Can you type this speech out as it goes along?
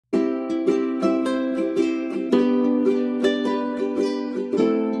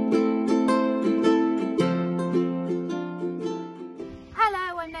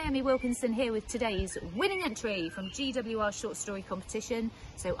Wilkinson here with today's winning entry from GWR short story competition.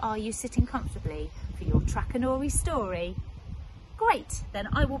 So are you sitting comfortably for your Trackanory story? Great, then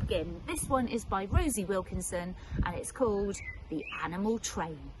I will begin. This one is by Rosie Wilkinson and it's called The Animal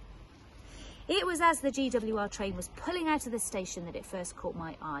Train. It was as the GWR train was pulling out of the station that it first caught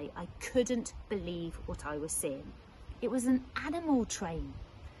my eye. I couldn't believe what I was seeing. It was an animal train.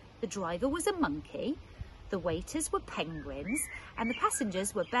 The driver was a monkey, the waiters were penguins, and the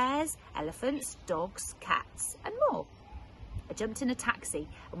passengers were bears, elephants, dogs, cats, and more. I jumped in a taxi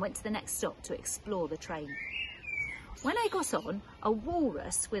and went to the next stop to explore the train. When I got on, a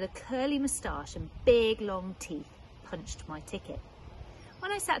walrus with a curly moustache and big long teeth punched my ticket.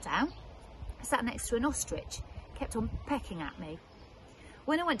 When I sat down, I sat next to an ostrich, kept on pecking at me.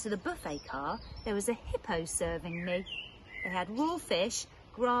 When I went to the buffet car, there was a hippo serving me. They had raw fish,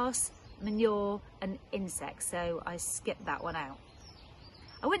 grass, manure and insects, so I skipped that one out.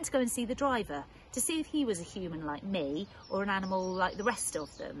 I went to go and see the driver to see if he was a human like me or an animal like the rest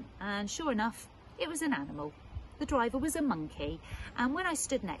of them, and sure enough, it was an animal. The driver was a monkey, and when I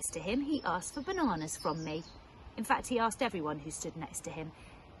stood next to him, he asked for bananas from me. In fact, he asked everyone who stood next to him.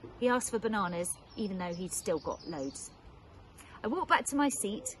 He asked for bananas, even though he'd still got loads. I walked back to my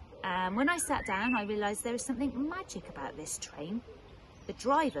seat, and when I sat down, I realised there was something magic about this train. The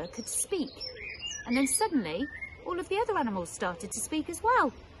driver could speak, and then suddenly all of the other animals started to speak as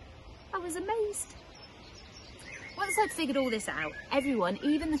well. I was amazed. Once I'd figured all this out, everyone,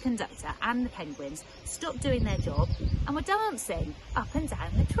 even the conductor and the penguins, stopped doing their job and were dancing up and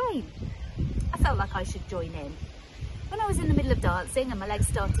down the train. I felt like I should join in. When I was in the middle of dancing and my legs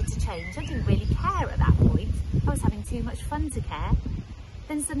started to change, I didn't really care at that point. I was having too much fun to care.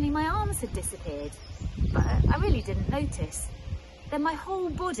 Then suddenly my arms had disappeared, but I really didn't notice. Then my whole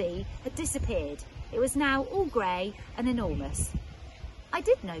body had disappeared. It was now all grey and enormous. I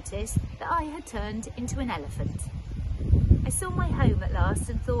did notice that I had turned into an elephant. I saw my home at last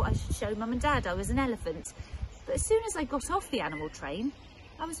and thought I should show Mum and Dad I was an elephant. But as soon as I got off the animal train,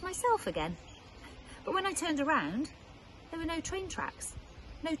 I was myself again. But when I turned around, there were no train tracks,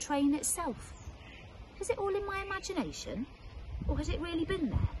 no train itself. Was it all in my imagination, or had it really been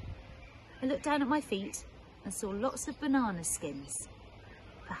there? I looked down at my feet and saw lots of banana skins.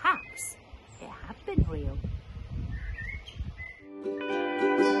 Perhaps it had been real.